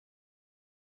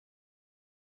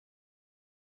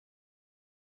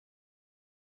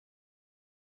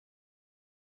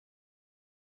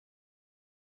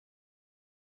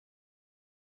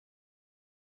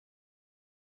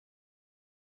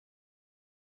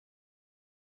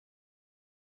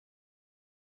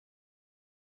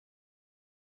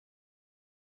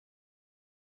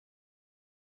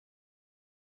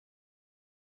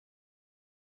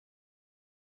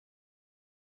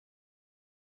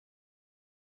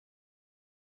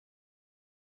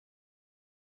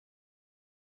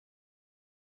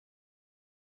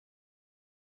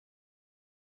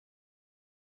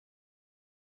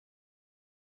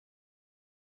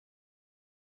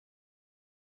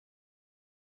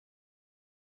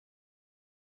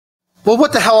Well,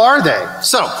 what the hell are they?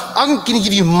 So I'm going to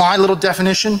give you my little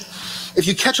definition. If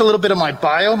you catch a little bit of my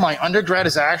bio, my undergrad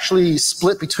is actually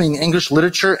split between English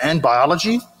literature and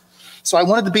biology. So I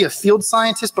wanted to be a field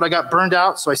scientist, but I got burned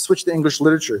out, so I switched to English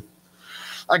literature.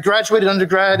 I graduated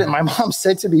undergrad, and my mom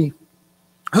said to me,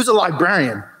 who's a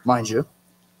librarian, mind you,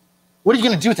 what are you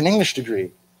going to do with an English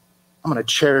degree? I'm going to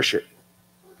cherish it.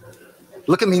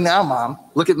 Look at me now, Mom.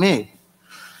 Look at me.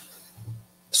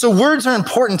 So words are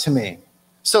important to me.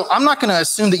 So I'm not going to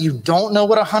assume that you don't know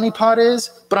what a honeypot is,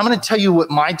 but I'm going to tell you what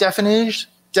my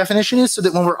definition is so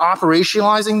that when we're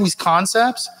operationalizing these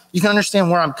concepts, you can understand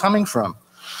where I'm coming from.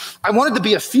 I wanted to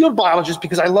be a field biologist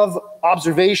because I love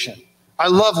observation. I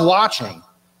love watching.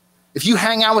 If you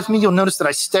hang out with me, you'll notice that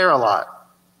I stare a lot.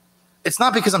 It's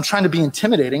not because I'm trying to be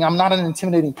intimidating. I'm not an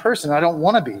intimidating person. I don't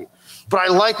want to be. But I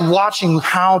like watching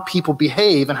how people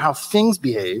behave and how things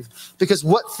behave, because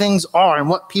what things are and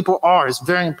what people are is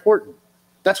very important.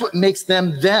 That's what makes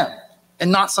them them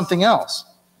and not something else.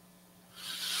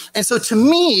 And so to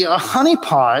me, a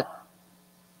honeypot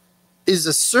is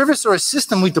a service or a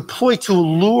system we deploy to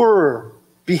lure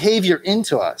behavior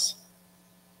into us.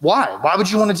 Why? Why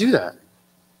would you want to do that?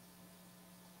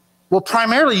 Well,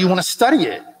 primarily you want to study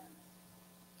it.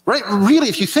 Right? Really,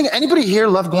 if you think, anybody here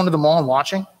love going to the mall and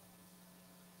watching?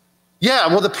 Yeah,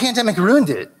 well, the pandemic ruined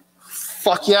it.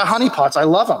 Fuck yeah, honeypots, I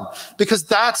love them. Because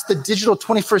that's the digital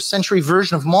 21st century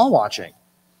version of mall watching,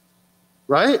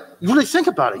 right? You really think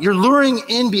about it. You're luring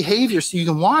in behavior so you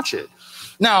can watch it.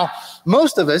 Now,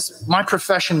 most of us, my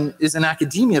profession is in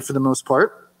academia for the most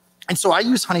part, and so I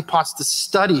use honeypots to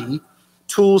study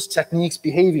tools, techniques,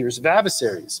 behaviors of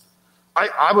adversaries.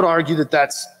 I would argue that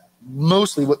that's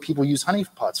mostly what people use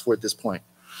honeypots for at this point.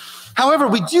 However,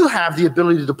 we do have the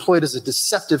ability to deploy it as a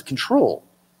deceptive control.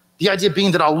 The idea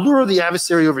being that I'll lure the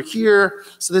adversary over here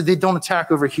so that they don't attack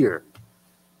over here.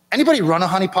 Anybody run a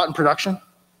honeypot in production?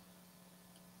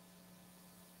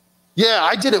 Yeah,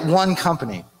 I did at one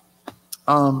company.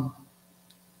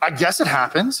 I guess it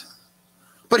happens.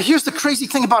 But here's the crazy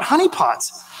thing about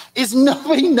honeypots is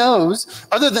nobody knows,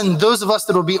 other than those of us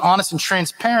that will be honest and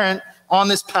transparent on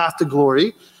this path to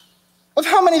glory, of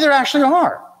how many there actually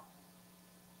are.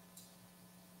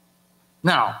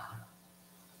 Now,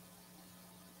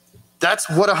 that's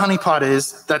what a honeypot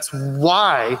is. That's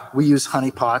why we use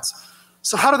honeypots.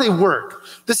 So how do they work?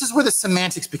 This is where the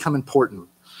semantics become important.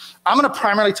 I'm going to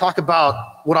primarily talk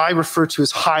about what I refer to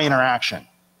as high interaction.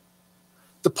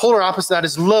 The polar opposite of that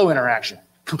is low interaction.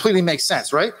 Completely makes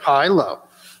sense, right? High, low.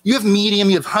 You have medium,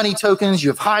 you have honey tokens, you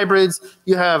have hybrids,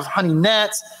 you have honey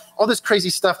nets, all this crazy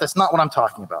stuff. That's not what I'm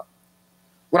talking about.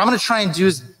 What I'm going to try and do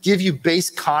is give you base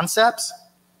concepts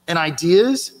and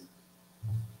ideas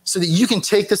so that you can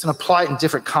take this and apply it in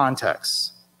different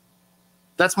contexts.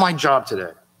 That's my job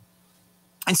today.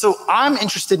 And so I'm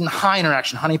interested in high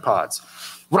interaction honeypots.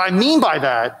 What I mean by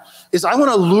that is I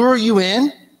want to lure you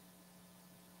in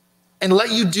and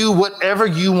let you do whatever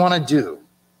you want to do.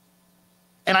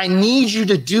 And I need you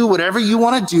to do whatever you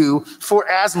want to do for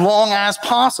as long as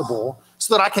possible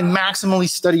so that I can maximally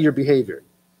study your behavior.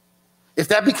 If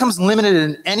that becomes limited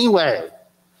in any way,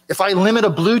 if I limit a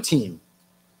blue team,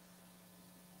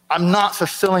 I'm not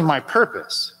fulfilling my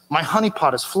purpose. My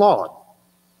honeypot is flawed.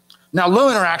 Now, low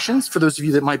interactions, for those of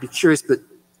you that might be curious but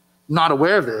not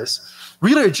aware of this,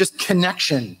 really are just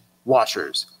connection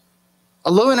watchers.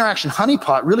 A low interaction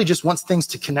honeypot really just wants things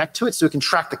to connect to it so it can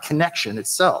track the connection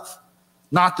itself,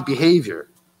 not the behavior.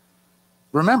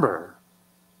 Remember,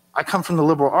 I come from the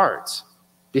liberal arts.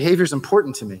 Behavior is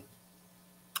important to me.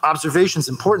 Observation is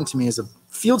important to me as a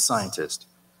field scientist.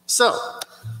 So,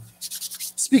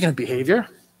 speaking of behavior,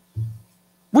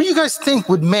 what do you guys think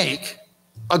would make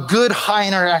a good high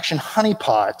interaction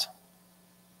honeypot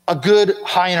a good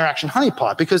high interaction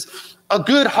honeypot? Because a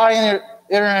good high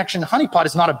interaction honeypot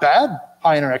is not a bad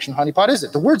high interaction honeypot, is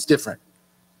it? The word's different.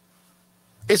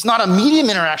 It's not a medium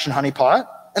interaction honeypot,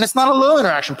 and it's not a low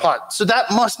interaction pot. So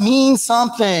that must mean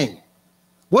something.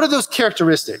 What are those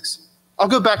characteristics? I'll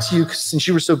go back to you since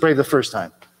you were so brave the first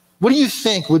time. What do you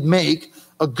think would make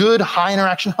a good high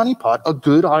interaction honeypot a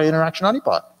good high interaction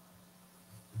honeypot?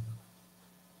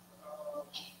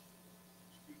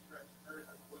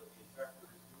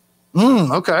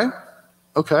 Okay.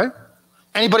 Okay.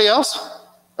 Anybody else?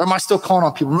 Or am I still calling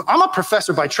on people? I'm a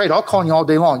professor by trade. I'll call on you all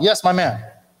day long. Yes, my man.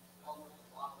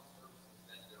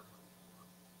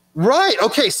 Right.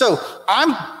 Okay. So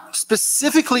I'm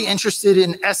specifically interested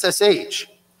in SSH.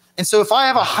 And so if I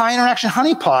have a high interaction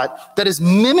honeypot that is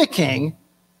mimicking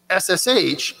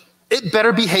SSH, it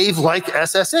better behave like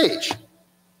SSH.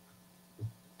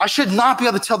 I should not be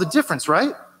able to tell the difference,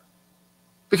 right?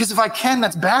 Because if I can,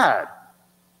 that's bad.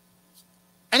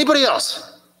 Anybody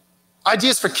else?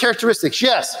 Ideas for characteristics?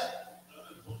 Yes.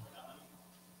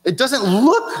 It doesn't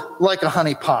look like a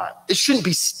honey pot. It shouldn't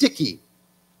be sticky.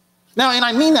 Now, and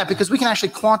I mean that because we can actually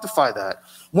quantify that.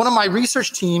 One of my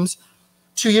research teams,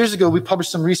 2 years ago, we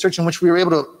published some research in which we were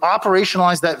able to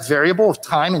operationalize that variable of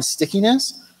time and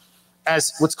stickiness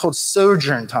as what's called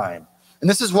sojourn time. And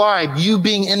this is why you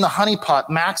being in the honey pot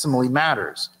maximally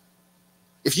matters.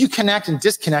 If you connect and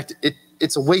disconnect,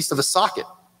 it's a waste of a socket.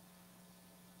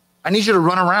 I need you to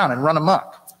run around and run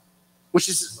amok, which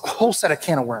is a whole set of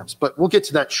can of worms, but we'll get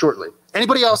to that shortly.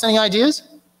 Anybody else, any ideas?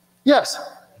 Yes.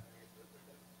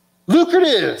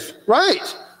 Lucrative,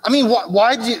 right. I mean,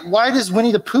 why does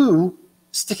Winnie the Pooh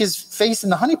stick his face in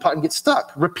the honey pot and get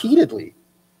stuck repeatedly?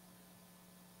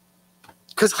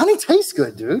 Because honey tastes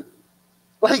good, dude.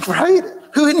 Like, right?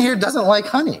 Who in here doesn't like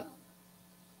honey?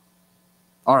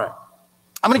 All right.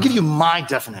 I'm going to give you my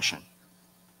definition.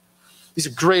 These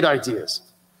are great ideas.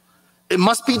 It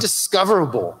must be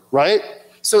discoverable, right?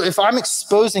 So if I'm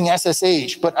exposing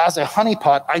SSH, but as a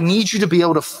honeypot, I need you to be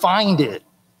able to find it.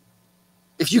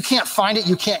 If you can't find it,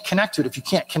 you can't connect to it. If you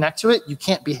can't connect to it, you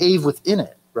can't behave within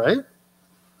it, right?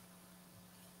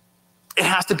 It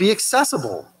has to be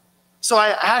accessible. So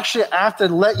I actually have to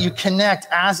let you connect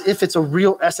as if it's a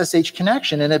real SSH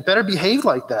connection, and it better behave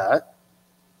like that,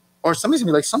 or somebody's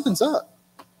gonna be like, something's up.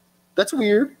 That's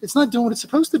weird. It's not doing what it's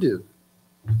supposed to do.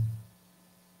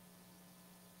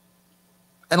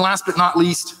 And last but not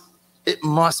least, it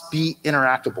must be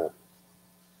interactable.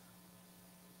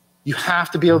 You have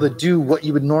to be able to do what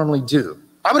you would normally do.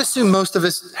 I would assume most of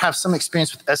us have some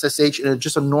experience with SSH in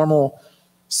just a normal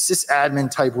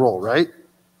sysadmin type role, right?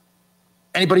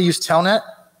 Anybody use Telnet?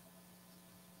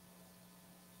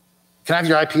 Can I have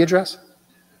your IP address?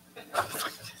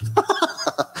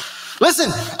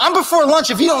 Listen, I'm before lunch.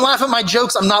 If you don't laugh at my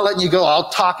jokes, I'm not letting you go. I'll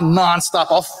talk nonstop.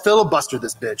 I'll filibuster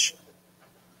this bitch.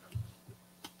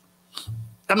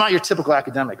 I'm not your typical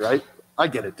academic, right? I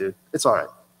get it, dude. It's all right.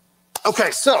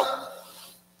 Okay, so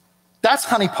that's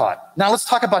honeypot. Now let's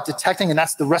talk about detecting, and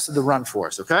that's the rest of the run for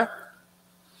us, okay?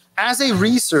 As a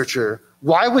researcher,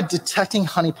 why would detecting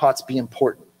honeypots be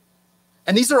important?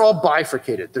 And these are all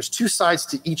bifurcated. There's two sides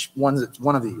to each one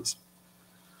of these.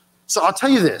 So I'll tell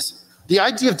you this. The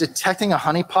idea of detecting a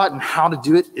honeypot and how to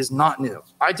do it is not new.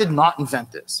 I did not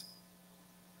invent this.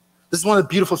 This is one of the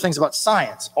beautiful things about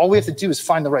science. All we have to do is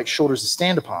find the right shoulders to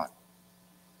stand upon.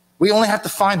 We only have to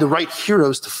find the right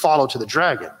heroes to follow to the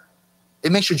dragon.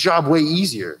 It makes your job way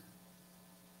easier.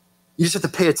 You just have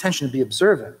to pay attention and be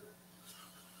observant.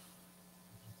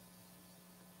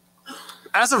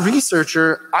 As a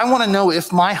researcher, I want to know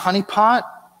if my honeypot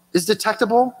is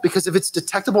detectable, because if it's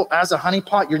detectable as a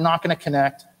honeypot, you're not going to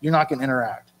connect, you're not going to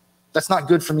interact. That's not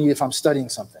good for me if I'm studying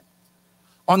something.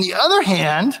 On the other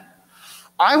hand,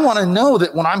 I want to know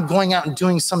that when I'm going out and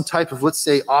doing some type of, let's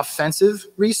say, offensive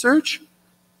research,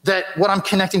 that what I'm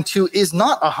connecting to is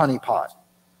not a honeypot.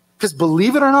 Because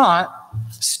believe it or not,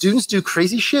 students do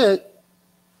crazy shit,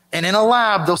 and in a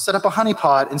lab, they'll set up a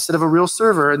honeypot instead of a real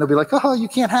server, and they'll be like, oh, you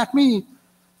can't hack me.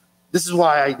 This is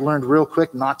why I learned real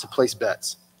quick not to place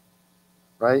bets,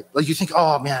 right? Like you think,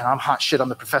 oh man, I'm hot shit, I'm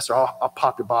the professor, I'll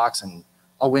pop your box and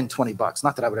I'll win 20 bucks.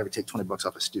 Not that I would ever take 20 bucks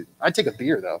off a student. I'd take a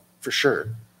beer though, for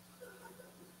sure.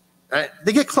 Right?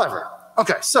 They get clever.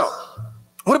 Okay, so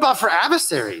what about for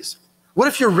adversaries? What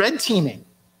if you're red teaming?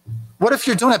 What if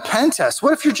you're doing a pen test?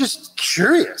 What if you're just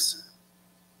curious?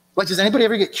 Like, does anybody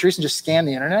ever get curious and just scan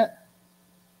the internet?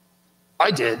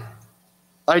 I did,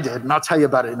 and I'll tell you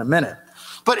about it in a minute.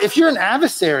 But if you're an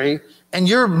adversary and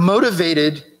you're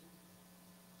motivated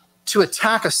to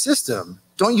attack a system,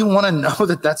 don't you want to know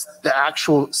that that's the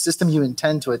actual system you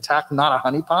intend to attack, not a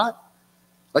honeypot?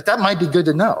 Like, that might be good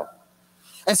to know.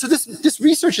 And so this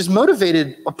research is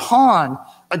motivated upon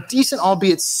a decent,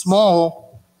 albeit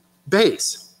small,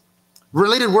 base.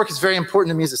 Related work is very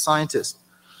important to me as a scientist.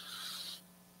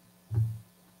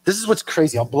 This is what's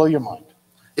crazy. I'll blow your mind.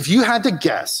 If you had to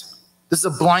guess, this is a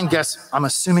blind guess, I'm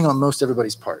assuming on most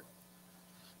everybody's part.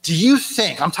 Do you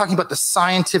think, I'm talking about the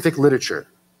scientific literature,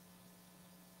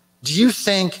 do you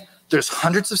think there's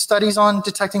hundreds of studies on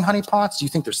detecting honeypots? Do you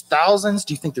think there's thousands?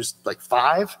 Do you think there's like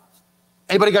 5?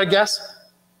 Anybody got a guess?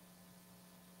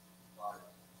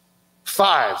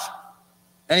 5.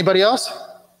 Anybody else?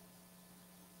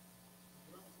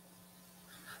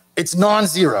 It's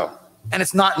non-zero, and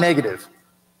it's not negative.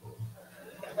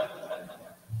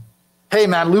 Hey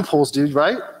man, loopholes, dude,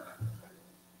 right?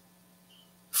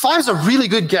 5's a really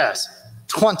good guess.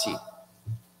 20.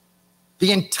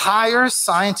 The entire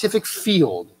scientific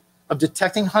field of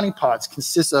detecting honeypots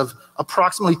consists of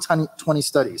approximately 20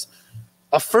 studies.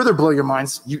 I'll further blow your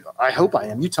minds. I hope I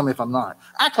am. You tell me if I'm not.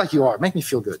 Act like you are. Make me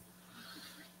feel good.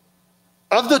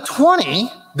 Of the 20,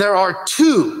 there are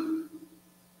 2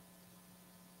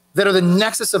 that are the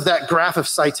nexus of that graph of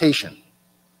citation.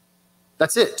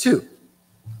 That's it, 2.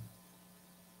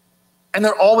 And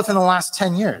they're all within the last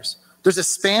 10 years. There's a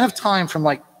span of time from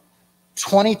like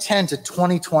 2010 to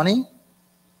 2020.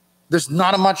 There's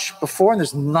not much before and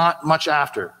there's not much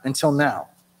after until now.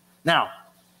 Now,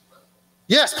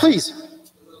 yes, please.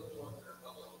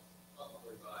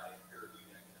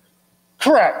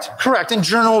 Correct. In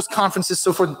journals, conferences,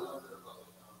 so forth.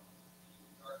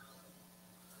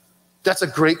 That's a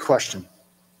great question.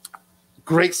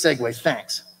 Great segue,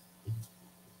 thanks.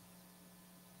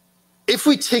 If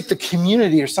we take the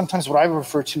community, or sometimes what I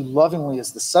refer to lovingly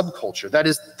as the subculture, that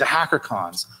is the hacker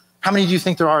cons, how many do you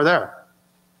think there are there?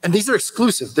 And these are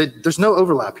exclusive. There's no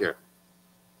overlap here,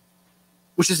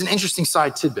 which is an interesting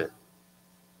side tidbit.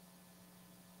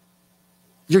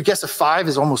 Your guess of 5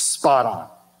 is almost spot on.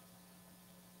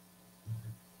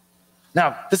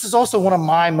 Now, this is also one of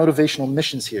my motivational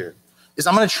missions here, is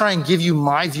I'm going to try and give you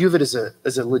my view of it as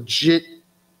a legit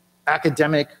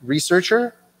academic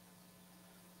researcher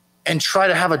and try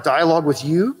to have a dialogue with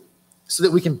you so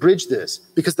that we can bridge this.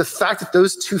 Because the fact that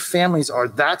those 2 families are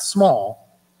that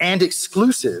small and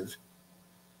exclusive,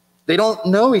 they don't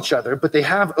know each other, but they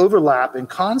have overlap in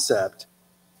concept,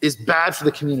 is bad for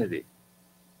the community.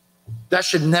 That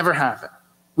should never happen.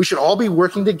 We should all be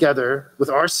working together with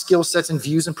our skill sets and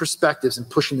views and perspectives and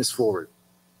pushing this forward.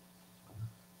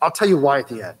 I'll tell you why at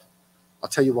the end.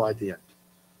 That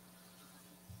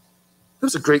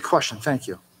was a great question. Thank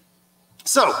you.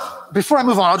 So before I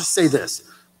move on, I'll just say this.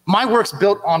 My work's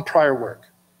built on prior work,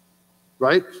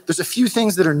 right? There's a few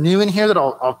things that are new in here that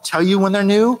I'll tell you when they're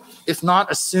new. If not,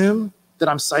 assume that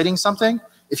I'm citing something.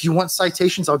 If you want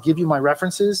citations, I'll give you my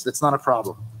references. That's not a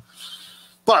problem.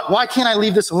 But why can't I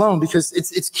leave this alone? Because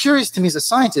it's curious to me as a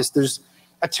scientist. There's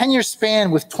a 10-year span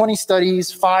with 20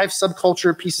 studies, 5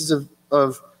 subculture pieces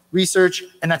of research,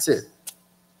 and that's it.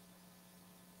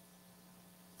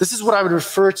 This is what I would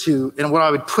refer to and what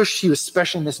I would push you,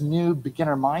 especially in this new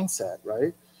beginner mindset,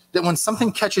 right? That when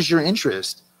something catches your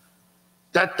interest,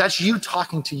 that's you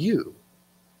talking to you.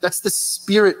 That's the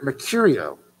spirit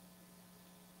Mercurio.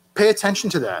 Pay attention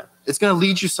to that. It's going to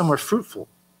lead you somewhere fruitful.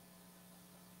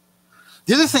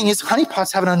 The other thing is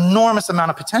honeypots have an enormous amount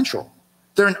of potential.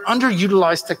 They're an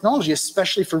underutilized technology,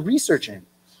 especially for researching,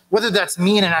 whether that's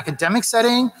me in an academic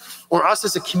setting or us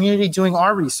as a community doing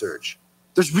our research.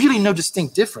 There's really no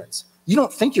distinct difference. You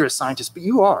don't think you're a scientist, but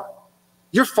you are.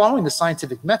 You're following the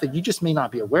scientific method. You just may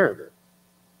not be aware of it.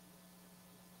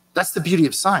 That's the beauty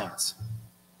of science.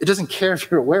 It doesn't care if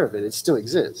you're aware of it. It still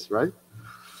exists, right?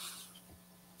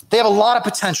 They have a lot of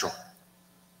potential.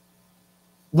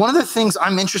 One of the things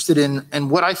I'm interested in and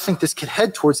what I think this could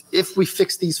head towards if we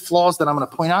fix these flaws that I'm going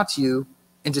to point out to you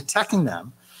in detecting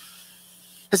them,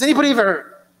 has anybody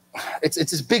ever, it's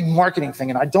this big marketing thing,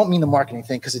 and I don't mean the marketing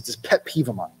thing because it's this pet peeve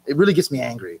of mine. It really gets me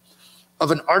angry,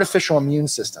 of an artificial immune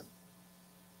system.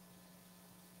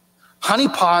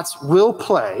 Honeypots will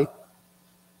play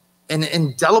an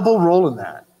indelible role in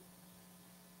that.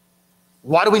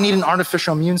 Why do we need an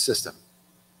artificial immune system?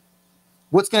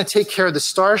 What's going to take care of the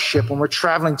starship when we're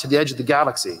traveling to the edge of the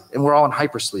galaxy and we're all in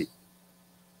hypersleep?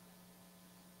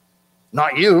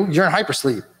 Not you. You're in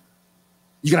hypersleep.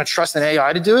 You going to trust an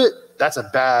AI to do it? That's a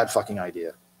bad fucking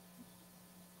idea.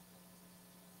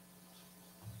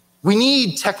 We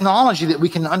need technology that we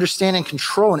can understand and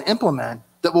control and implement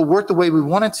that will work the way we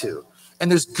want it to. And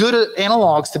there's good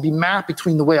analogs to be mapped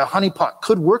between the way a honeypot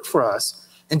could work for us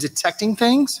in detecting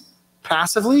things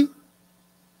passively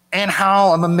and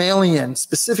how a mammalian,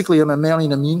 specifically a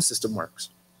mammalian immune system works.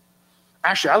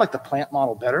 Actually, I like the plant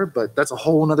model better, but that's a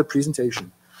whole nother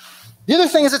presentation. The other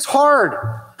thing is it's hard.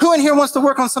 Who in here wants to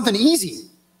work on something easy?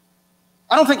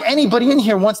 I don't think anybody in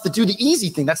here wants to do the easy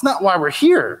thing. That's not why we're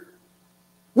here.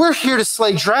 We're here to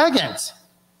slay dragons.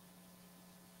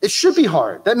 It should be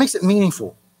hard. That makes it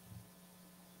meaningful.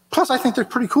 Plus, I think they're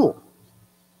pretty cool.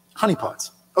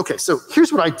 Honeypots. Okay, so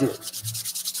here's what I did.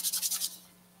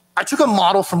 I took a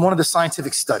model from one of the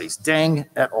scientific studies, Dang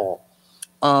et al.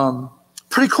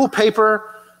 Pretty cool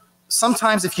paper.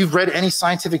 Sometimes if you've read any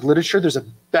scientific literature, there's a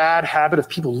bad habit of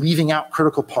people leaving out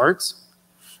critical parts.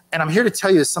 And I'm here to tell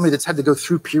you, as somebody that's had to go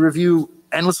through peer review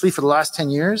endlessly for the last 10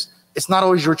 years, it's not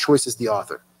always your choice as the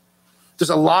author. There's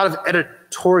a lot of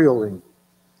editorializing,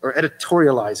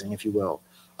 if you will,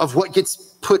 of what gets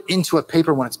put into a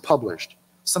paper when it's published.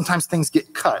 Sometimes things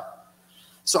get cut.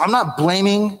 So I'm not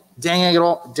blaming Dang et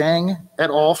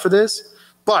al. For this,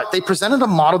 but they presented a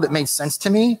model that made sense to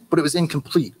me, but it was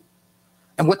incomplete.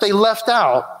 And what they left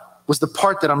out was the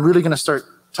part that I'm really going to start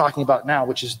talking about now,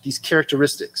 which is these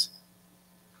characteristics.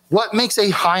 What makes a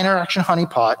high interaction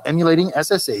honeypot emulating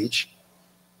SSH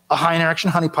a high interaction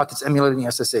honeypot that's emulating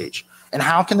SSH? And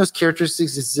how can those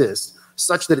characteristics exist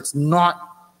such that it's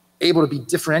not able to be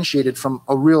differentiated from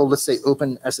a real, let's say,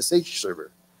 open SSH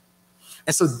server?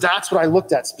 And so that's what I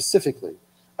looked at specifically.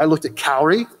 I looked at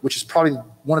Cowrie, which is probably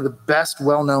one of the best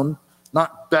well-known,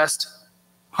 not best,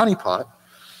 honeypot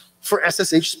for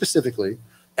SSH specifically,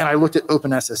 and I looked at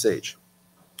OpenSSH.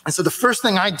 And so the first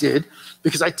thing I did,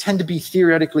 because I tend to be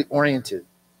theoretically oriented,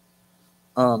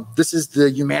 this is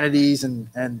the humanities and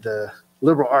the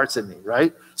liberal arts in me,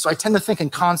 right? So I tend to think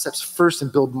in concepts first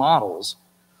and build models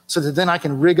so that then I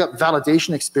can rig up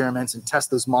validation experiments and test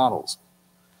those models.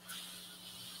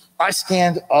 I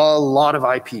scanned a lot of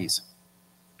IPs,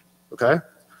 okay?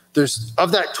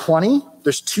 Of that 20,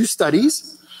 there's 2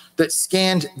 studies that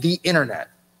scanned the internet.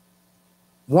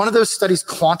 One of those studies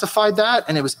quantified that,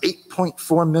 and it was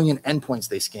 8.4 million endpoints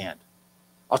they scanned.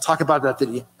 I'll talk about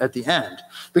that at the end,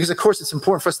 because of course it's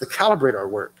important for us to calibrate our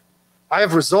work. I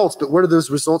have results, but where do those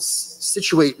results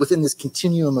situate within this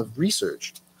continuum of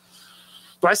research?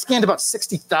 But I scanned about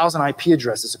 60,000 IP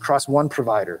addresses across one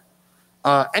provider.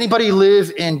 Anybody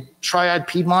live in Triad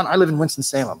Piedmont? I live in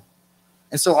Winston-Salem.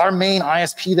 And so our main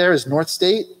ISP there is North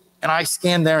State, and I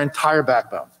scanned their entire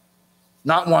backbone.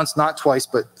 Not once, not twice,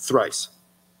 but thrice.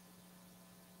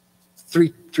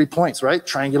 Three points, right?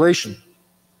 Triangulation.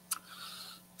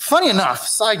 Funny enough,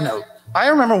 side note, I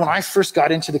remember when I first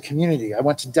got into the community, I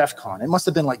went to DEF CON. It must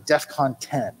have been like DEF CON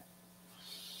 10.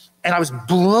 And I was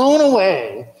blown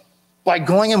away by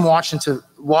going and watching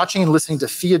and listening to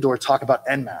Fyodor talk about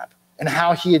Nmap and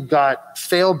how he had got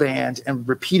fail banned and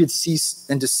repeated cease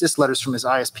and desist letters from his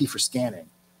ISP for scanning.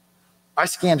 I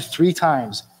scanned 3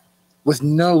 times with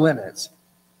no limits.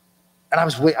 And I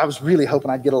was really hoping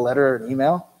I'd get a letter or an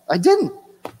email. I didn't.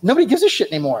 Nobody gives a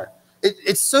shit anymore.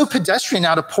 It's so pedestrian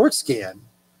now to port scan,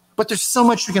 but there's so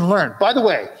much you can learn. By the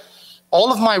way,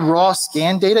 all of my raw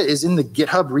scan data is in the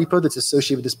GitHub repo that's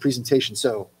associated with this presentation.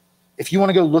 So if you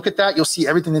want to go look at that, you'll see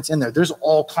everything that's in there. There's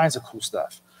all kinds of cool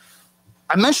stuff.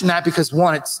 I mention that because,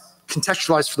 one, it's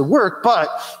contextualized for the work, but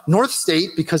North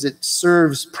State, because it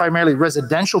serves primarily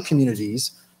residential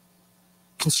communities,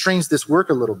 constrains this work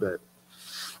a little bit.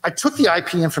 I took the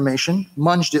IP information,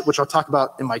 munged it, which I'll talk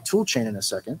about in my tool chain in a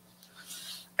second,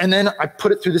 and then I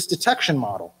put it through this detection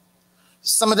model.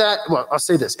 Some of that, well, I'll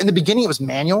say this. In the beginning, it was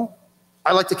manual.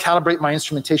 I like to calibrate my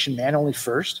instrumentation manually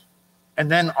first, and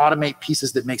then automate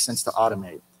pieces that make sense to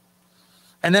automate.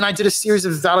 And then I did a series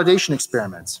of validation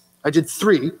experiments. I did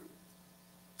 3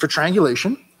 for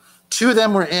triangulation. 2 of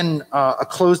them were in a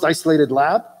closed, isolated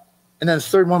lab, and then the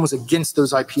 3rd one was against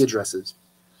those IP addresses.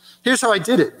 Here's how I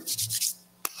did it.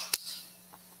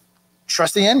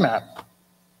 Trust the Nmap.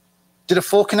 Did a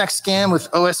full connect scan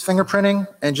with OS fingerprinting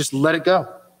and just let it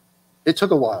go. It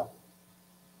took a while.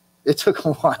 It took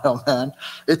a while, man.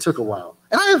 It took a while.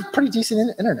 And I have pretty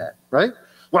decent internet, right?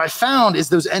 What I found is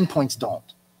those endpoints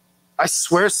don't. I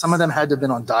swear some of them had to have been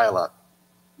on dial-up.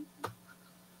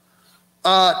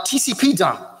 TCP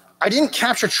dump. I didn't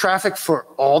capture traffic for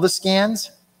all the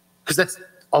scans because that's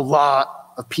a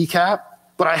lot of PCAP,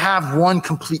 but I have one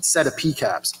complete set of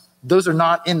PCAPs. Those are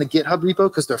not in the GitHub repo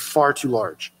because they're far too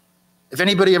large. If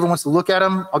anybody ever wants to look at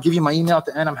them, I'll give you my email at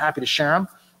the end. I'm happy to share them.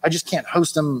 I just can't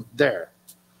host them there.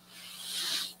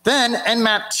 Then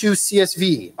Nmap2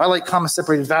 CSV. I like comma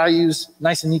separated values,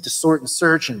 nice and neat to sort and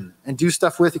search and do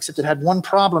stuff with, except it had one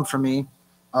problem for me.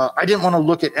 I didn't want to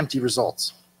look at empty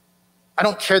results. I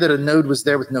don't care that a node was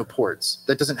there with no ports.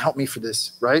 That doesn't help me for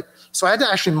this, right? So I had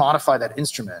to actually modify that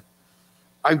instrument.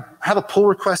 I have a pull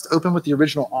request open with the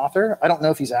original author. I don't know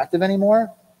if he's active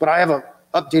anymore, but I have an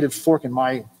updated fork in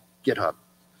my GitHub.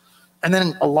 And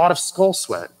then a lot of skull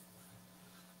sweat,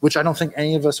 which I don't think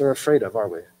any of us are afraid of, are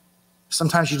we?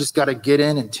 Sometimes you just got to get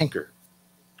in and tinker.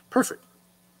 Perfect.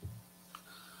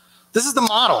 This is the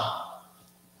model.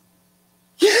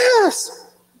 Yes!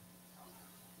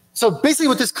 So basically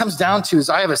what this comes down to is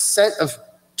I have a set of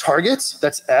targets,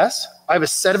 that's S. I have a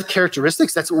set of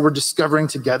characteristics, that's what we're discovering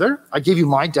together. I gave you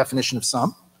my definition of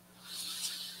some.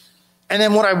 And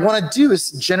then what I want to do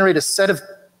is generate a set of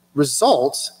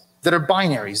results that are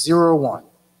binary, 0 or 1.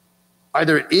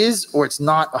 Either it is or it's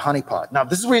not a honeypot. Now,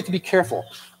 this is where you have to be careful.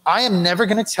 I am never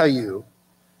going to tell you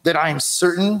that I am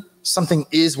certain something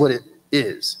is what it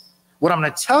is. What I'm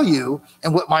going to tell you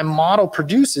and what my model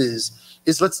produces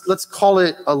is let's call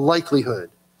it a likelihood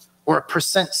or a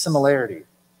 % similarity.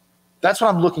 That's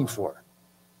what I'm looking for,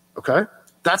 okay?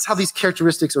 That's how these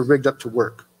characteristics are rigged up to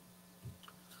work.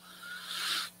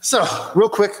 So real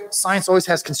quick, science always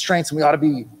has constraints and we ought to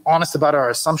be honest about our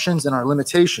assumptions and our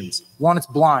limitations. One, it's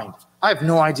blind. I have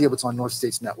no idea what's on North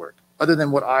State's network other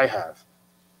than what I have.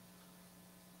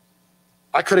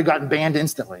 I could have gotten banned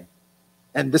instantly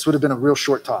and this would have been a real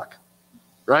short talk,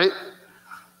 right?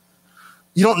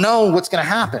 You don't know what's going to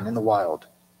happen in the wild.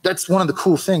 That's one of the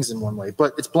cool things in one way,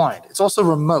 but it's blind. It's also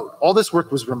remote. All this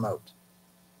work was remote.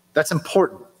 That's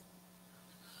important.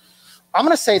 I'm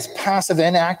going to say it's passive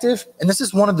and active, and this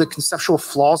is one of the conceptual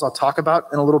flaws I'll talk about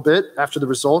in a little bit after the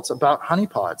results about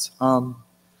honeypots.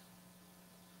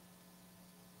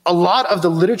 A lot of the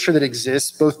literature that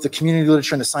exists, both the community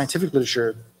literature and the scientific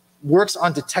literature, works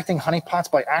on detecting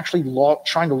honeypots by actually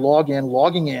trying to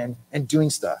logging in, and doing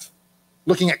stuff.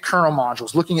 Looking at kernel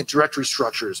modules, looking at directory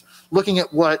structures, looking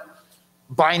at what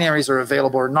binaries are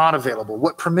available or not available,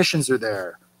 what permissions are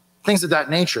there, things of that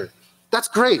nature. That's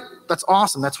great. That's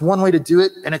awesome. That's one way to do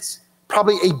it, and it's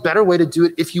probably a better way to do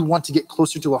it if you want to get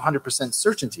closer to 100%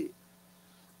 certainty.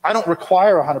 I don't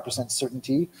require 100%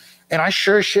 certainty, and I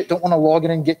sure as shit don't want to log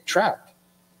in and get trapped,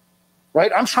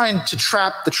 right? I'm trying to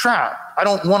trap the trap. I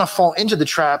don't want to fall into the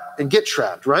trap and get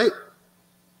trapped, right?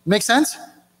 Make sense?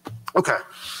 Okay.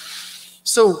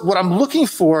 So what I'm looking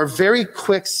for, very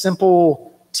quick,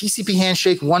 simple TCP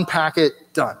handshake, one packet,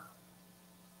 done.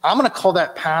 I'm going to call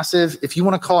that passive. If you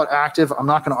want to call it active, I'm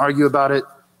not going to argue about it,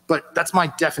 but that's my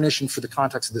definition for the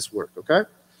context of this work, okay?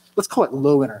 Let's call it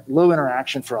low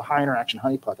interaction for a high interaction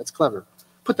honeypot. That's clever.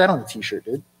 Put that on the t-shirt,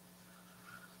 dude.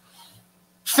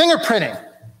 Fingerprinting.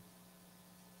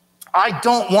 I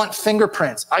don't want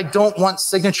fingerprints. I don't want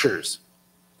signatures.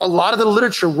 A lot of the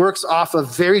literature works off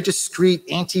of very discrete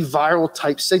antiviral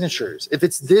type signatures. If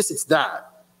it's this, it's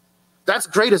that. That's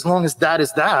great as long as that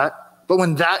is that, but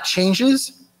when that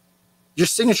changes, your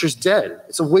signature's dead.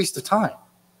 It's a waste of time.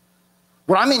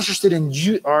 What I'm interested in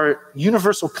are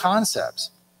universal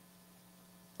concepts.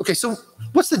 Okay, so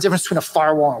what's the difference between a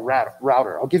firewall and a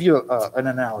router? I'll give you an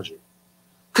analogy.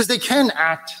 Because they can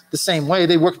act the same way.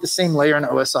 They work at the same layer in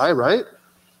OSI, right?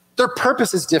 Their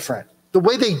purpose is different. The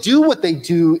way they do what they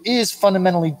do is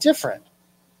fundamentally different.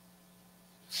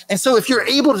 And so if you're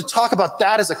able to talk about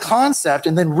that as a concept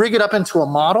and then rig it up into a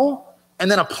model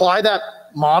and then apply that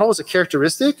model as a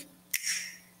characteristic,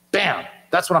 bam,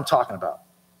 that's what I'm talking about.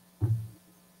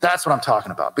 That's what I'm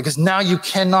talking about. Because now you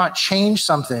cannot change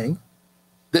something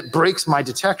that breaks my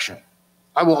detection.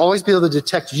 I will always be able to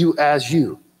detect you as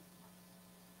you.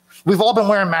 We've all been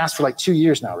wearing masks for like 2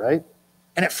 years now, right?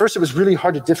 And at first it was really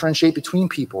hard to differentiate between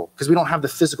people because we don't have the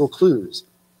physical clues.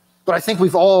 But I think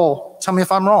we've all, tell me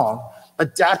if I'm wrong,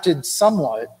 adapted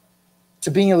somewhat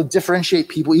to being able to differentiate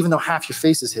people even though half your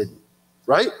face is hidden,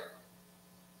 right?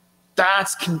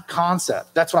 That's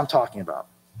concept. That's what I'm talking about.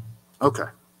 Okay.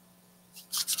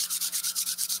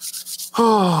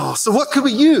 Oh, so what could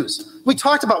we use? We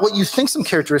talked about what you think some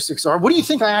characteristics are. What do you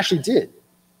think I actually did?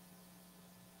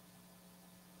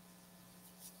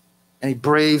 Any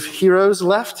brave heroes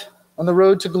left on the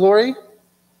road to glory?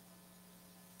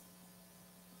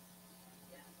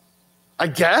 I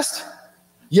guessed?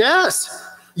 Yes.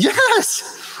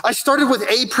 Yes. I started with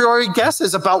a priori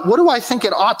guesses about what do I think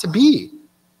it ought to be?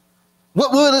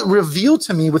 What will it reveal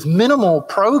to me with minimal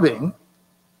probing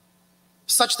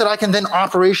such that I can then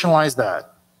operationalize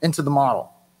that into the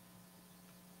model?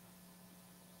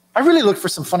 I really looked for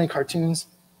some funny cartoons,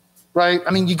 right? I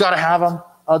mean, you got to have them.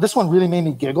 This one really made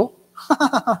me giggle.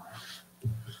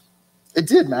 It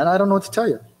did, man. I don't know what to tell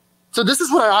you. So this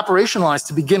is what I operationalized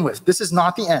to begin with. This is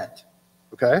not the end,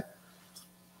 okay?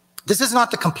 This is not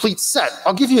the complete set.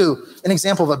 I'll give you an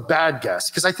example of a bad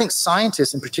guess because I think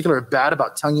scientists in particular are bad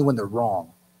about telling you when they're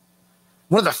wrong.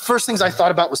 One of the first things I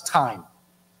thought about was time.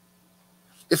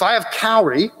 If I have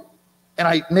Cowrie and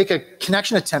I make a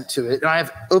connection attempt to it and I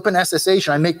have OpenSSH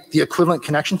and I make the equivalent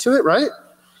connection to it, right?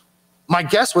 My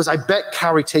guess was I bet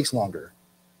Cowrie takes longer.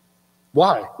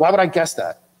 Why? Why would I guess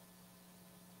that?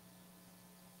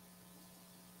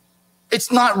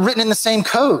 It's not written in the same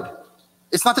code.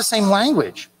 It's not the same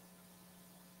language,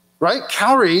 right?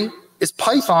 Cowrie is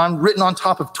Python written on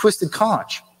top of twisted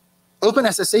conch.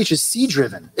 OpenSSH is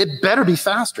C-driven. It better be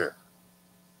faster.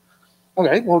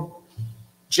 Okay, well,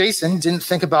 Jason didn't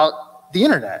think about the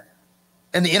internet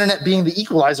and the internet being the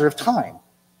equalizer of time,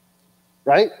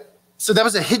 right? So that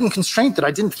was a hidden constraint that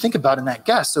I didn't think about in that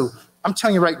guess. So I'm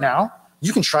telling you right now,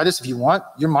 you can try this if you want.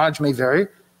 Your mileage may vary.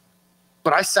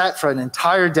 But I sat for an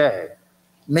entire day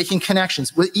making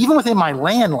connections, even within my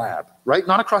LAN lab, right?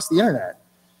 Not across the internet.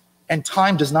 And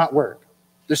time does not work.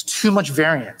 There's too much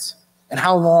variance and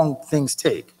how long things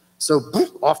take. So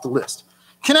off the list.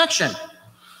 Connection.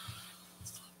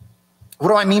 What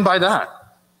do I mean by that?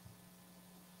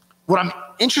 What I'm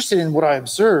interested in, what I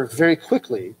observed very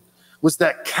quickly, was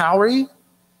that Cowrie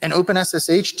and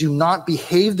OpenSSH do not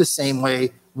behave the same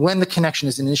way when the connection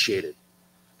is initiated.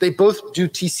 They both do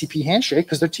TCP handshake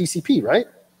because they're TCP, right?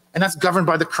 And that's governed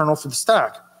by the kernel for the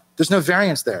stack. There's no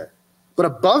variance there. But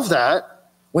above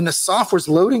that, when the software's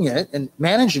loading it and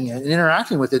managing it and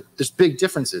interacting with it, there's big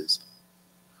differences.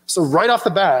 So right off the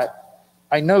bat,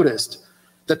 I noticed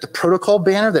that the protocol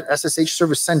banner that SSH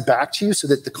servers send back to you so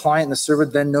that the client and the server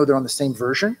then know they're on the same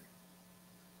version,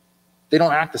 they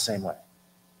don't act the same way.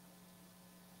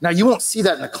 Now, you won't see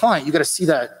that in the client. You got to see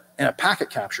that in a packet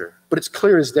capture. But it's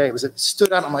clear as day. It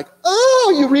stood out. I'm like,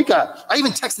 oh, Eureka. I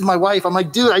even texted my wife. I'm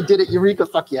like, dude, I did it. Eureka,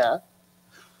 fuck yeah.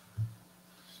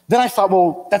 Then I thought,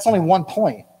 well, that's only 1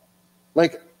 point.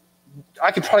 Like,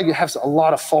 I could probably have a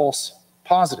lot of false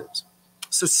positives.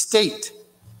 So state.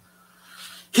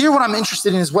 Here, what I'm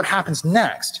interested in is what happens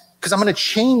next, because I'm going to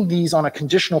chain these on a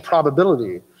conditional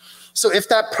probability. So if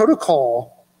that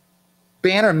protocol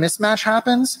banner mismatch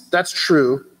happens, that's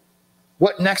true.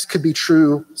 What next could be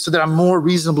true so that I'm more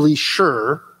reasonably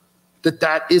sure that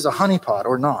that is a honeypot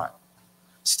or not?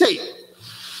 State.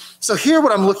 So here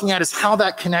what I'm looking at is how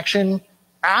that connection,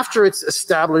 after it's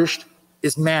established,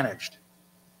 is managed.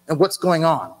 And what's going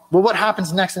on? Well, what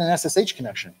happens next in an SSH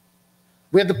connection?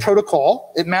 We have the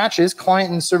protocol. It matches.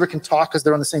 Client and server can talk because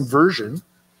they're on the same version.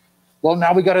 Well,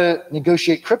 now we got to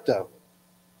negotiate crypto.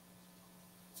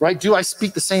 Right? Do I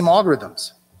speak the same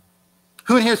algorithms?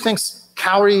 Who in here thinks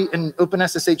Cowrie and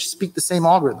OpenSSH speak the same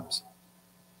algorithms?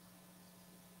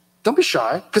 Don't be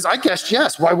shy, because I guessed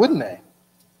yes. Why wouldn't they?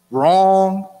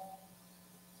 Wrong.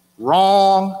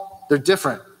 Wrong. They're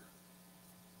different.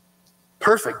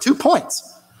 Perfect. 2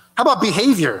 points. How about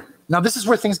behavior? Now, this is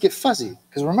where things get fuzzy,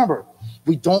 because remember,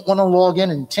 we don't want to log in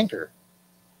and tinker.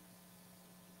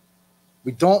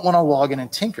 We don't want to log in and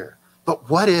tinker. But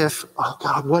what if, oh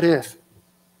God, what if?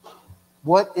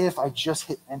 What if I just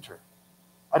hit enter?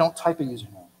 I don't type a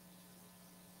username.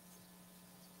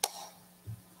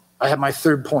 I have my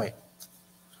 3rd point.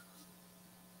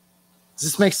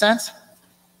 Does this make sense?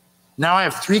 Now I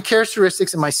have 3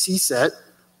 characteristics in my C set.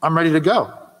 I'm ready to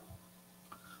go.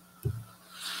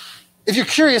 If you're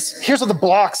curious, here's all the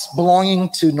blocks belonging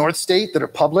to North State that are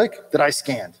public that I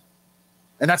scanned.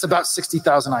 And that's about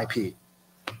 60,000 IP.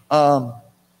 I'll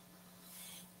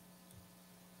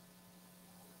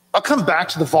come back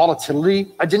to the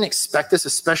volatility. I didn't expect this,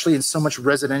 especially in so much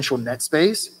residential net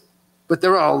space. But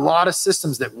there are a lot of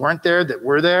systems that weren't there, that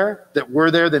were there, that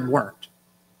were there, that weren't.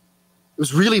 It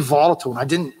was really volatile,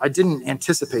 and I didn't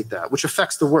anticipate that, which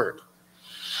affects the work.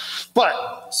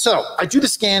 But, so, I do the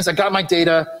scans, I got my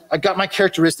data, I got my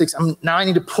characteristics, now I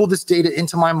need to pull this data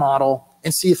into my model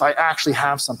and see if I actually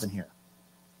have something here.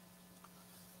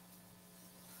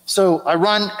 So I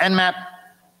run nmap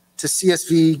to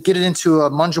CSV, get it into a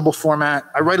mungible format.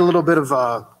 I write a little bit of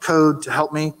code to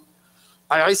help me.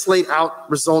 I isolate out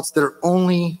results that are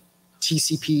only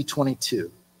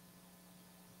TCP/22.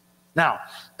 Now,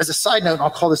 as a side note, and I'll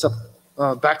call this up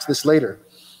back to this later.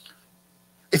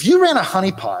 If you ran a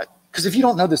honeypot, because if you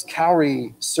don't know this,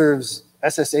 Cowrie serves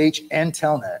SSH and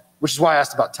Telnet, which is why I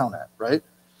asked about Telnet, right?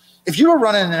 If you were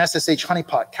running an SSH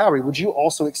honeypot Cowrie, would you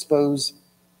also expose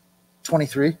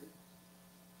 23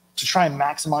 to try and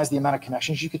maximize the amount of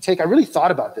connections you could take? I really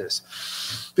thought about this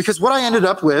because what I ended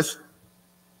up with,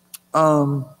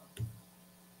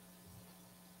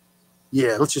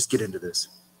 yeah, let's just get into this.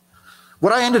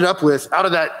 What I ended up with out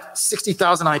of that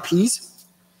 60,000 IPs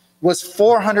was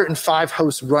 405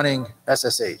 hosts running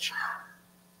SSH.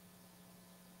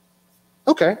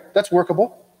 Okay, that's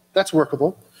workable. That's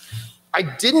workable. I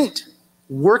didn't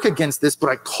work against this, but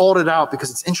I called it out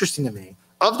because it's interesting to me.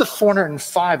 Of the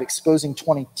 405 exposing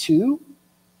 22,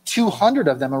 200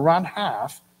 of them, around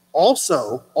half,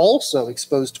 also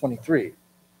exposed 23.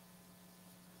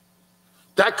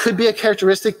 That could be a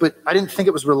characteristic, but I didn't think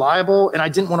it was reliable, and I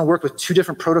didn't want to work with 2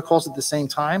 different protocols at the same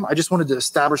time. I just wanted to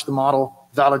establish the model,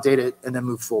 validate it, and then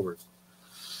move forward.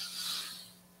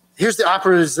 Here's the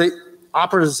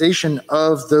operationalization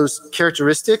of those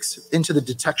characteristics into the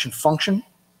detection function.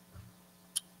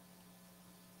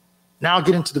 Now I'll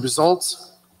get into the results.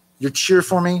 You cheer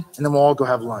for me, and then we'll all go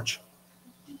have lunch.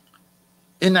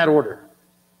 In that order.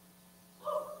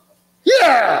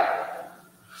 Yeah!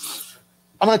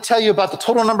 I'm going to tell you about the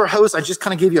total number of hosts. I just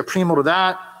kind of gave you a preamble to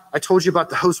that. I told you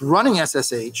about the hosts running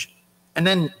SSH. And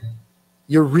then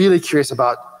you're really curious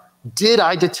about, did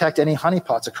I detect any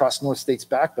honeypots across North State's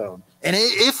backbone? And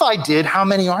if I did, how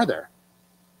many are there?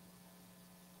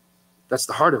 That's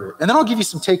the heart of it. And then I'll give you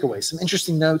some takeaways, some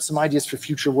interesting notes, some ideas for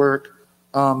future work.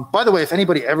 By the way, if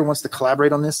anybody ever wants to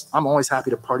collaborate on this, I'm always happy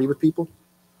to party with people.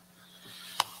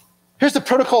 Here's the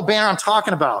protocol banner I'm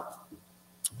talking about.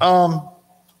 A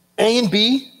and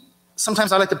B,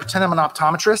 sometimes I like to pretend I'm an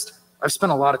optometrist. I've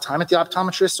spent a lot of time at the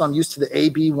optometrist, so I'm used to the A,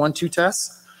 B, 1, 2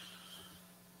 tests.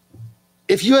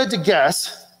 If you had to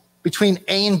guess between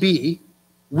A and B,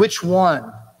 which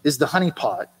one is the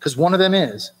honeypot, because one of them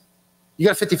is, you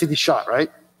got a 50-50 shot,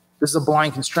 right? This is a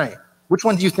blind constraint. Which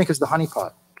one do you think is the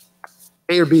honeypot?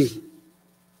 A or B?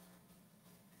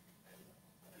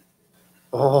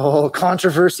 Oh,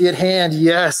 controversy at hand.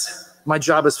 Yes, my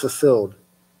job is fulfilled.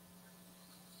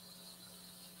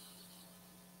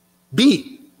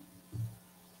 B.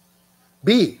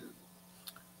 B.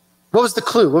 What was the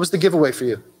clue? What was the giveaway for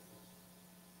you?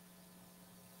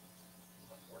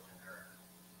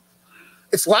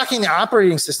 It's lacking the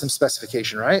operating system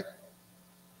specification, right?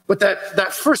 But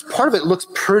that first part of it looks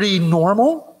pretty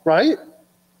normal, right?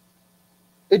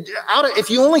 If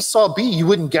you only saw B, you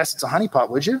wouldn't guess it's a honeypot,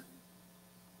 would you?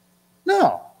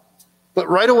 No. But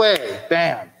right away,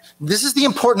 bam. This is the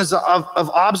importance of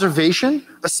observation,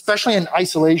 especially in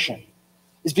isolation,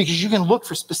 is because you can look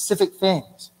for specific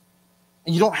things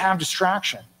and you don't have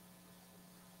distraction.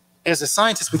 As a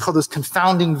scientist, we call those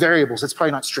confounding variables. That's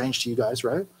probably not strange to you guys,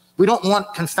 right? We don't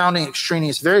want confounding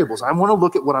extraneous variables. I want to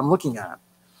look at what I'm looking at.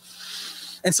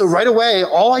 And so right away,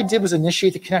 all I did was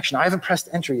initiate the connection. I haven't pressed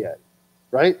enter yet,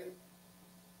 right?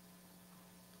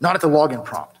 Not at the login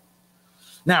prompt.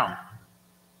 Now,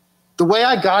 the way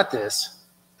I got this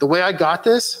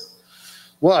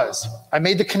was I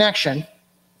made the connection,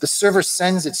 the server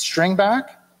sends its string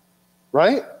back,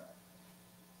 right?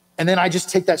 And then I just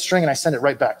take that string and I send it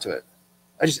right back to it.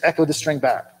 I just echo the string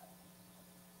back.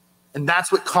 And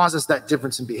that's what causes that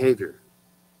difference in behavior.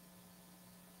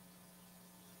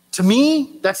 To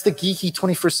me, that's the geeky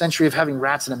 21st century of having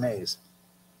rats in a maze.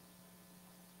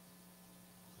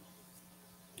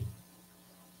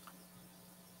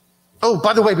 Oh,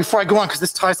 by the way, before I go on, because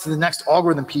this ties to the next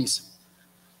algorithm piece.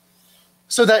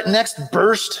 So that next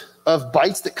burst of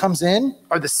bytes that comes in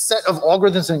are the set of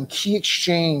algorithms and key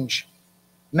exchange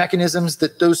mechanisms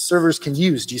that those servers can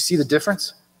use. Do you see the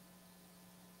difference?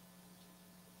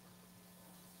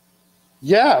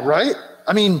 Yeah, right?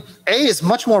 I mean, A is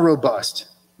much more robust.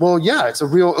 Well, yeah, it's a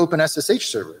real open SSH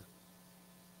server,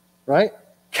 right?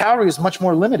 Calorie is much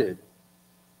more limited.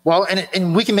 Well,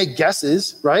 and we can make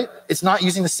guesses, right? It's not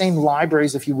using the same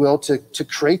libraries, if you will, to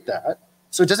create that.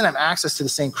 So it doesn't have access to the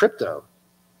same crypto.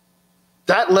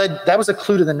 That was a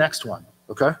clue to the next one,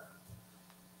 okay?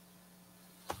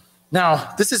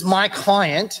 Now, this is my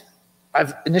client.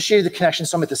 I've initiated the connection,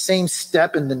 so I'm at the same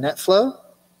step in the net flow.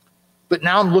 But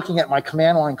now I'm looking at my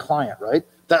command line client, right?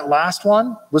 That last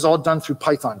one was all done through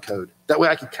Python code. That way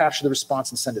I could capture the response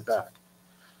and send it back.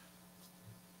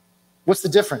 What's the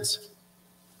difference?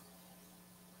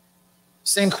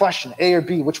 Same question, A or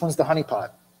B, which one's the honeypot?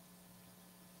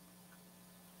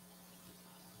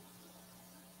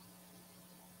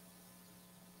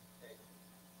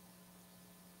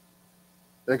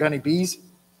 There got any B's?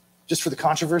 Just for the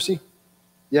controversy?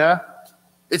 Yeah?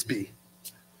 It's B.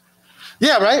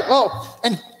 Yeah, right? Well,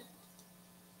 and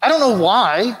I don't know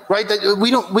why, right? That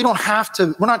we don't have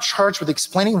to, we're not charged with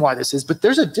explaining why this is, but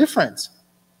there's a difference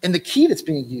in the key that's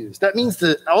being used. That means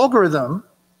the algorithm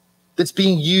that's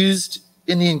being used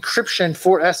in the encryption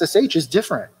for SSH is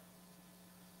different,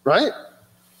 right?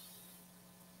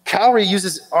 Calorie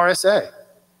uses RSA.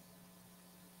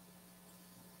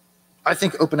 I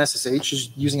think OpenSSH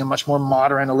is using a much more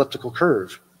modern elliptical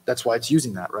curve. That's why it's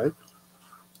using that, right?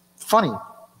 Funny.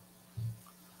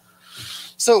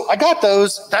 So I got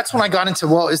those. That's when I got into,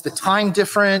 well, is the time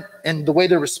different and the way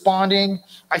they're responding?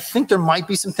 I think there might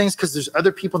be some things because there's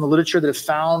other people in the literature that have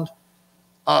found,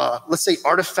 let's say,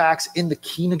 artifacts in the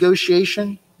key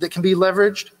negotiation that can be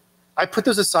leveraged. I put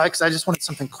those aside because I just wanted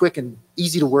something quick and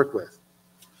easy to work with.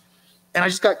 And I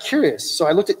just got curious. So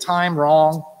I looked at time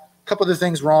wrong, a couple other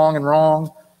things wrong and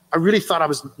wrong. I really thought I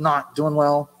was not doing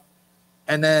well.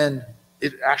 And then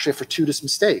it actually a fortuitous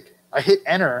mistake. I hit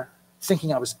enter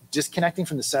thinking I was disconnecting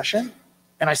from the session,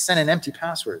 and I sent an empty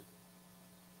password.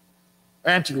 Or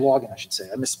empty login, I should say.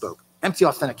 I misspoke. Empty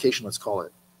authentication, let's call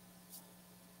it.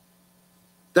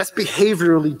 That's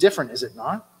behaviorally different, is it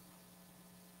not?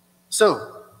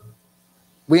 So,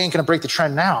 we ain't going to break the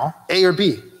trend now. A or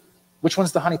B? Which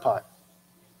one's the honeypot?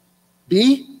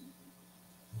 B?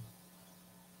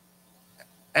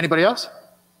 Anybody else?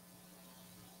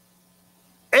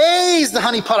 A is the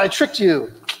honeypot. I tricked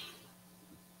you.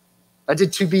 I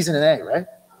did 2 B's and an A, right?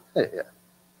 Yeah.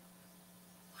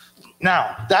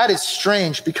 Now, that is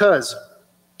strange because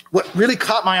what really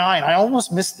caught my eye, and I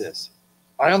almost missed this.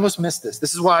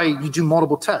 This is why you do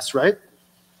multiple tests, right?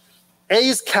 A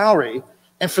is calorie,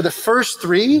 and for the first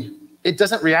 3, it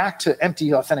doesn't react to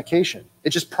empty authentication.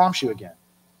 It just prompts you again.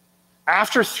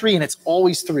 After 3, and it's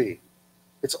always 3,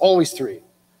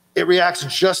 it reacts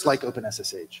just like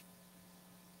OpenSSH.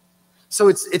 So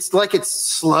it's like it's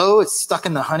slow, it's stuck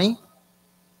in the honey.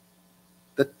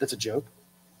 That's a joke.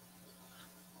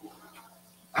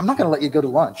 I'm not going to let you go to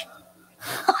lunch.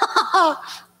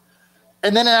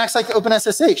 And then it acts like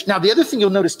OpenSSH. Now, the other thing you'll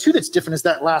notice too that's different is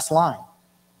that last line.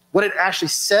 What it actually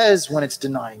says when it's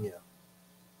denying you.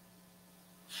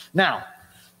 Now,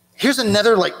 here's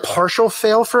another like partial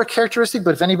fail for a characteristic,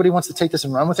 but if anybody wants to take this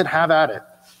and run with it, have at it.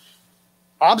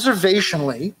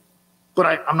 Observationally, but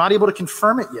I'm not able to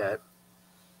confirm it yet.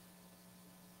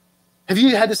 Have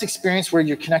you had this experience where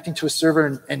you're connecting to a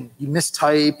server and you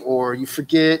mistype or you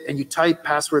forget and you type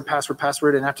password,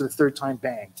 and after the 3rd time,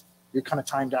 bang, you're kind of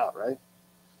timed out, right?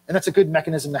 And that's a good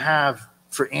mechanism to have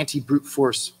for anti-brute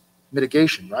force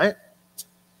mitigation, right?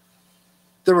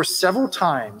 There were several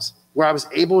times where I was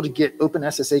able to get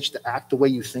OpenSSH to act the way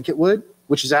you think it would,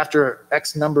 which is after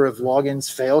X number of logins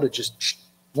failed, it just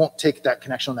won't take that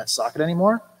connection on that socket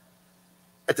anymore.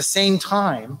 At the same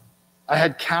time, I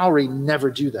had Cowrie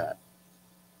never do that.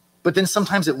 But then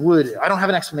sometimes it would. I don't have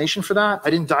an explanation for that. I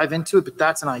didn't dive into it, but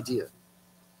that's an idea.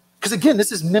 Because again,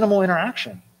 this is minimal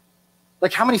interaction.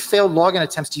 Like how many failed login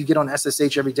attempts do you get on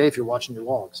SSH every day if you're watching your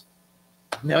logs?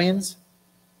 Millions?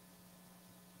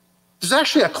 There's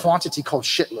actually a quantity called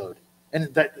shitload,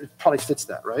 and that it probably fits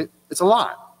that, right? It's a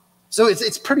lot. So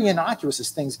it's pretty innocuous as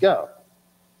things go.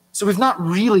 So we've not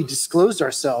really disclosed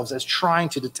ourselves as trying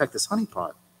to detect this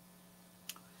honeypot.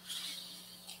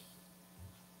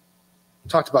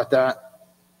 Talked about that.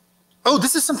 Oh,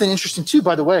 this is something interesting too,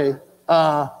 by the way.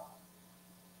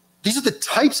 These are the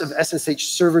types of SSH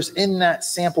servers in that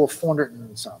sample of 400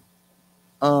 and some.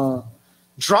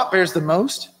 Drop bears the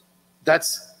most.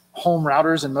 That's home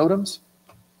routers and modems.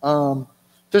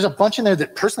 There's a bunch in there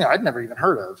that personally I'd never even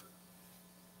heard of.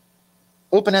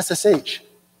 OpenSSH,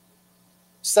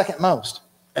 second most.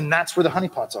 And that's where the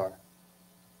honeypots are.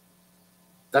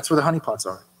 That's where the honeypots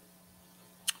are.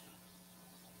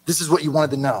 This is what you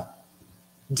wanted to know.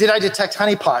 Did I detect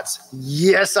honeypots?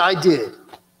 Yes, I did.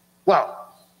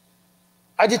 Well,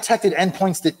 I detected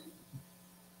endpoints that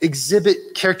exhibit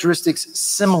characteristics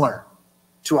similar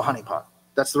to a honeypot.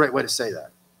 That's the right way to say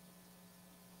that.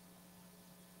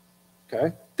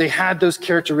 Okay? They had those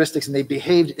characteristics and they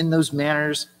behaved in those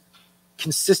manners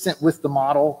consistent with the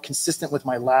model, consistent with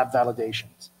my lab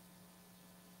validations.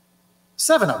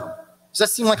 7 of them. Does that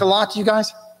seem like a lot to you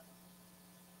guys?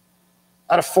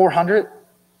 Out of 400?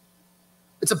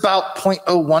 It's about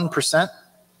 0.01%.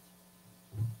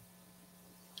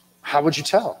 How would you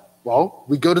tell? Well,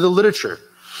 we go to the literature.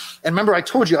 And remember, I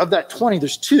told you of that 20,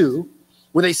 there's 2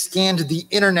 where they scanned the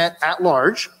internet at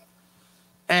large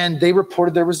and they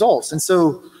reported their results. And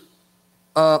so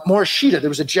Morishita, there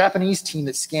was a Japanese team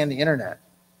that scanned the internet.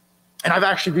 And I've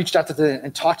actually reached out to them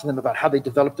and talked to them about how they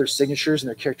developed their signatures and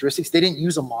their characteristics. They didn't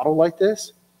use a model like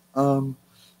this. And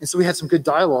so we had some good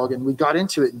dialogue and we got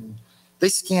into it and they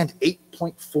scanned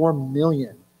 8.4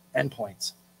 million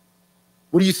endpoints.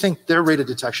 What do you think their rate of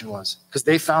detection was? Because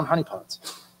they found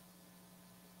honeypots.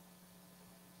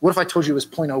 What if I told you it was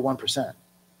 0.01%?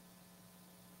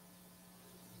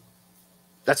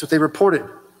 That's what they reported.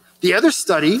 The other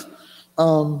study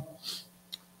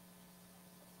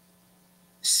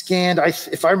scanned,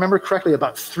 if I remember correctly,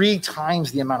 about 3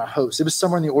 times the amount of hosts. It was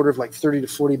somewhere in the order of like 30 to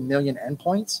 40 million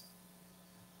endpoints.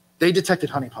 They detected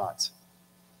honeypots.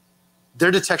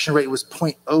 Their detection rate was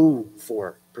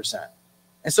 0.04%.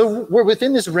 And so we're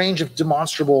within this range of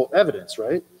demonstrable evidence,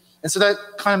 right? And so that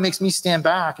kind of makes me stand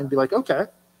back and be like, okay,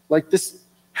 like this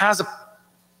has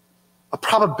a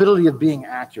probability of being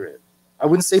accurate. I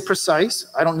wouldn't say precise.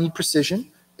 I don't need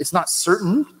precision. It's not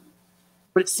certain,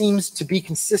 but it seems to be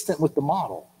consistent with the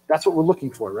model. That's what we're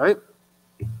looking for, right?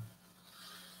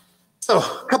 So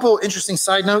a couple interesting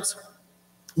side notes.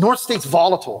 North State's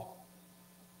volatile.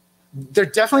 There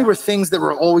definitely were things that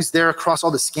were always there across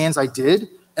all the scans I did.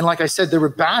 And like I said, there were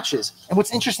batches. And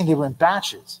what's interesting, they were in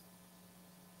batches.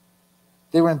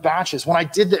 They were in batches. When I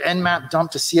did the Nmap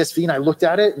dump to CSV and I looked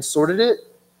at it and sorted it,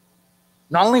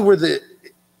 not only were the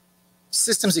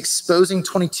systems exposing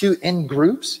 22 in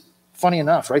groups, funny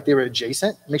enough, right? They were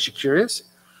adjacent, makes you curious.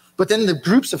 But then the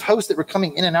groups of hosts that were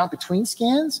coming in and out between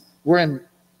scans were in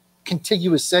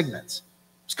contiguous segments.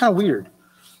 It's kind of weird.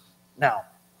 Now,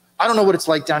 I don't know what it's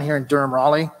like down here in Durham,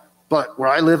 Raleigh, but where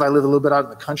I live a little bit out in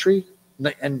the country,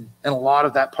 and a lot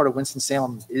of that part of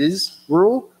Winston-Salem is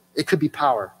rural. It could be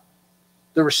power.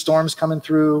 There were storms coming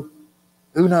through.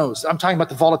 Who knows? I'm talking about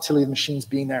the volatility of machines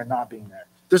being there and not being there.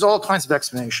 There's all kinds of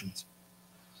explanations.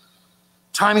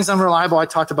 Timing's unreliable, I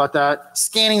talked about that.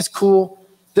 Scanning's cool.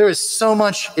 There is so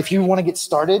much, if you want to get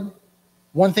started,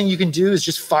 one thing you can do is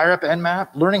just fire up Nmap.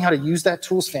 Learning how to use that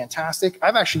tool is fantastic.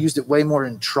 I've actually used it way more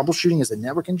in troubleshooting as a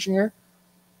network engineer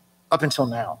up until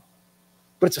now.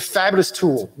 But it's a fabulous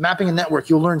tool. Mapping a network,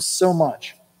 you'll learn so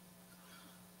much.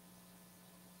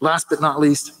 Last but not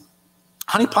least,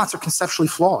 honeypots are conceptually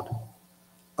flawed.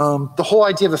 The whole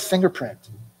idea of a fingerprint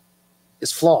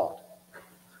is flawed.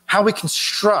 How we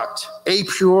construct a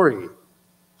priori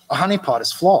a honeypot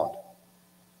is flawed.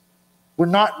 We're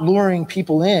not luring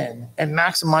people in and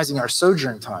maximizing our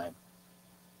sojourn time.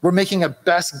 We're making a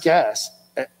best guess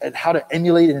at how to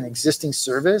emulate an existing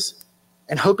service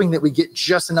and hoping that we get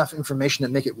just enough information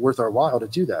to make it worth our while to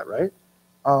do that, right?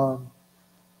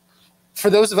 For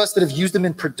those of us that have used them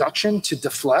in production to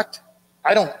deflect,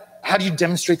 how do you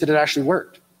demonstrate that it actually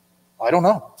worked? I don't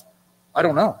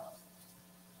know.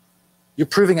 You're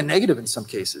proving a negative in some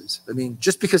cases. I mean,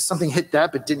 just because something hit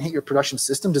that but didn't hit your production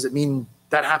system, does it mean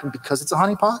that happened because it's a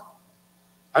honeypot?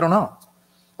 I don't know.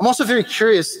 I'm also very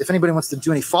curious if anybody wants to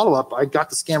do any follow-up. I got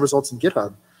the scan results in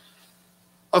GitHub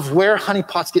of where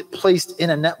honeypots get placed in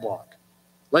a net block.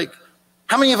 Like,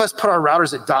 how many of us put our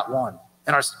routers at .1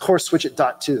 and our core switch at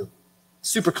 .2?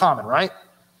 Super common, right?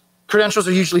 Credentials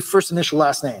are usually first initial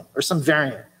last name or some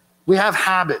variant. We have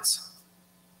habits,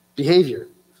 behavior.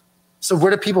 So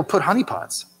where do people put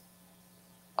honeypots?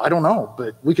 I don't know,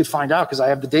 but we could find out because I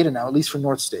have the data now, at least for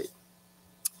North State.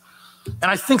 And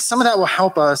I think some of that will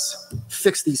help us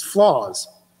fix these flaws.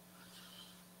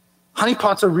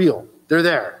 Honeypots are real. They're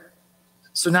there.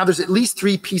 So now there's at least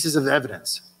 3 pieces of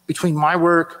evidence between my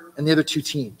work and the other 2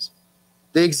 teams.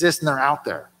 They exist and they're out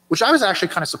there, which I was actually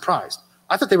kind of surprised.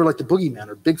 I thought they were like the boogeyman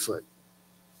or Bigfoot.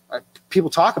 People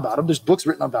talk about them. There's books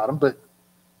written about them, but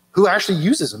who actually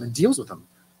uses them and deals with them?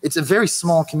 It's a very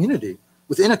small community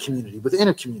within a community within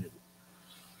a community.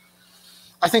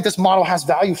 I think this model has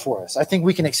value for us. I think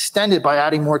we can extend it by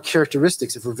adding more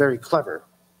characteristics if we're very clever,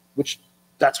 which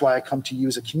that's why I come to you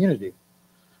as a community.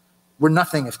 We're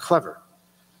nothing if clever.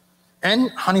 And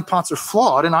honeypots are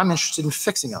flawed, and I'm interested in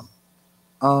fixing them.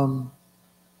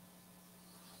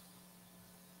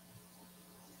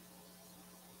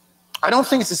 I don't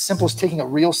think it's as simple as taking a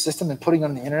real system and putting it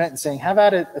on the internet and saying, have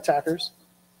at it, attackers.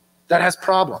 That has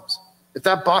problems. If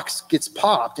that box gets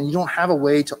popped and you don't have a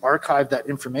way to archive that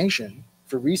information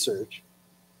for research,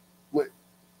 what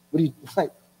do you,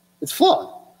 like, it's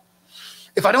flawed.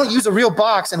 If I don't use a real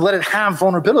box and let it have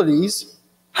vulnerabilities,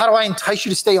 how do I entice you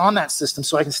to stay on that system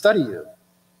so I can study you?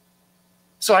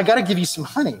 So I got to give you some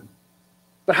honey.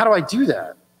 But how do I do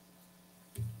that?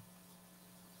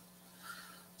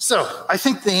 So I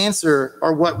think the answer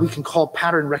are what we can call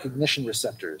pattern recognition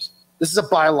receptors. This is a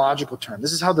biological term.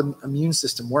 This is how the immune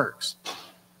system works.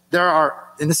 There are,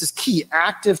 and this is key,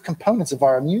 active components of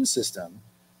our immune system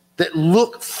that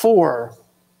look for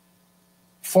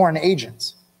foreign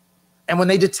agents. And when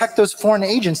they detect those foreign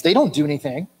agents, they don't do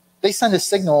anything. They send a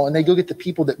signal and they go get the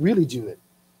people that really do it.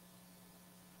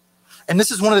 And this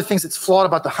is one of the things that's flawed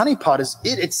about the honeypot is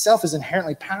it itself is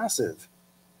inherently passive.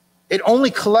 It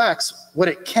only collects what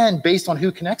it can based on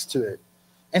who connects to it.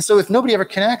 And so if nobody ever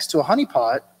connects to a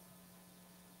honeypot,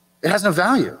 it has no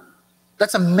value.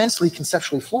 That's immensely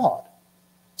conceptually flawed.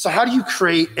 So how do you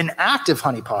create an active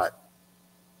honeypot?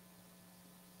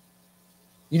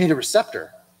 You need a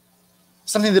receptor,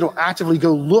 something that will actively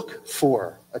go look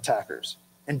for attackers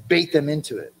and bait them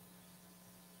into it.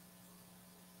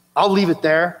 I'll leave it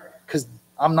there because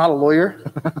I'm not a lawyer,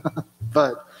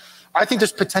 but I think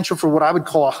there's potential for what I would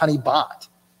call a honey bot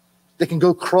that can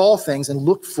go crawl things and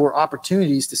look for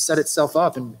opportunities to set itself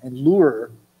up and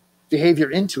lure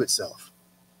behavior into itself.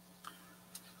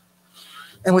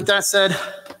 And with that said,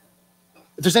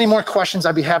 if there's any more questions,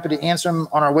 I'd be happy to answer them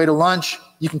on our way to lunch.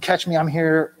 You can catch me, I'm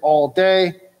here all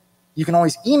day. You can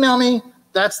always email me.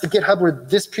 That's the GitHub where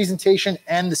this presentation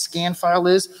and the scan file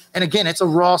is. And again, it's a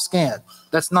raw scan.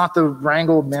 That's not the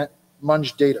wrangled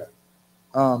munged data.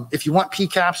 If you want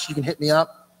PCAPs, you can hit me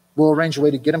up. We'll arrange a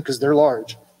way to get them because they're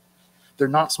large. They're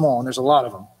not small, and there's a lot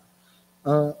of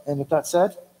them. And with that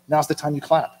said, now's the time you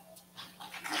clap.